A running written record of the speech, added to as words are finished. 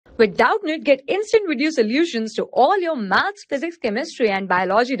With Doubtnut, get instant video solutions to all your maths, physics, chemistry, and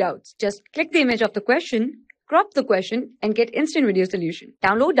biology doubts. Just click the image of the question, crop the question, and get instant video solution.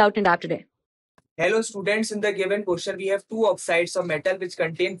 Download Doubtnut app today. Hello students, in the given question we have two oxides of metal which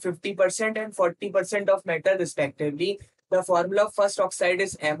contain 50% and 40% of metal respectively. The formula of first oxide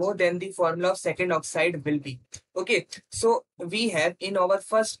is MO, then the formula of second oxide will be. Okay, so we have in our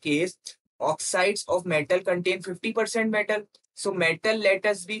first case oxides of metal contain 50% metal. So metal let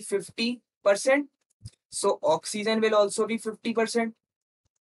us be 50%. So oxygen will also be 50%.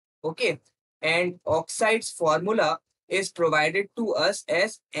 Okay, and oxides formula is provided to us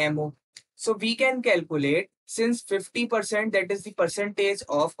as MO. So we can calculate, since 50% that is the percentage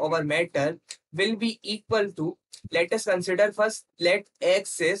of our metal will be equal to, let us consider first, let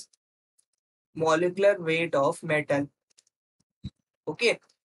X is molecular weight of metal. Okay,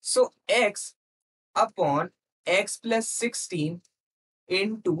 so X upon X plus 16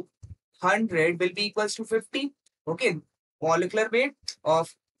 into 100 will be equals to 50. Okay, molecular weight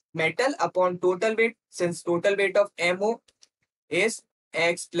of metal upon total weight, since total weight of MO is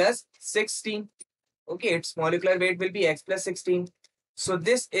X plus 16. Okay, its molecular weight will be X plus 16. So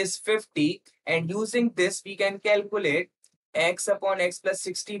this is 50, and using this we can calculate X upon X plus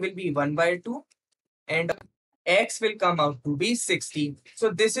 60 will be 1 by 2 and X will come out to be 16. So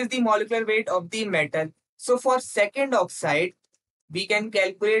this is the molecular weight of the metal. So for second oxide, we can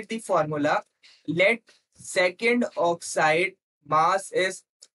calculate the formula. Let second oxide mass is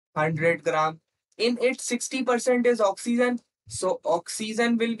 100 gram. In it 60% is oxygen. So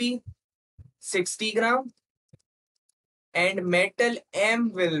oxygen will be 60 gram and metal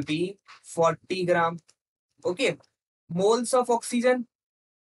M will be 40 gram. Okay, moles of oxygen,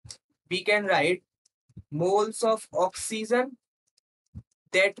 we can write moles of oxygen,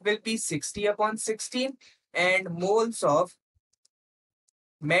 that will be 60 upon 16, and moles of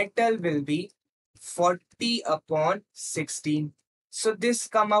metal will be 40 upon 16. So this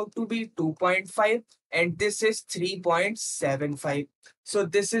come out to be 2.5 and this is 3.75. So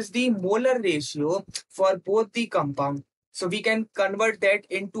this is the molar ratio for both the compound. So we can convert that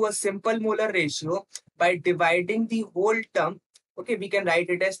into a simple molar ratio by dividing the whole term. Okay, we can write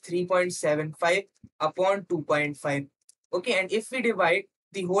it as 3.75 upon 2.5. Okay, and if we divide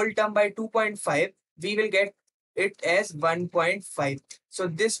the whole term by 2.5, we will get it as 1.5. So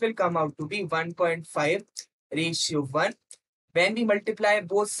this will come out to be 1.5 ratio 1. When we multiply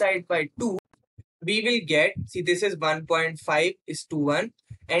both sides by 2, we will get, see this is 1.5 is to 1.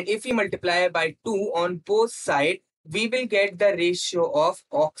 And if we multiply by 2 on both sides, we will get the ratio of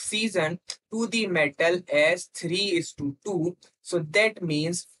oxygen to the metal as 3 is to 2. So that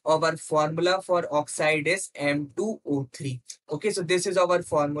means our formula for oxide is M2O3. Okay, so this is our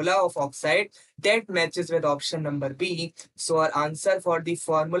formula of oxide that matches with option number B. So our answer for the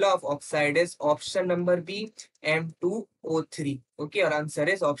formula of oxide is option number B, M2O3. Okay, our answer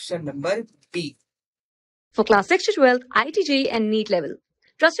is option number B. For class 6 to 12, IIT JEE and NEET level.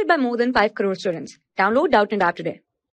 Trusted by more than 5 crore students. Download Doubtnut app today.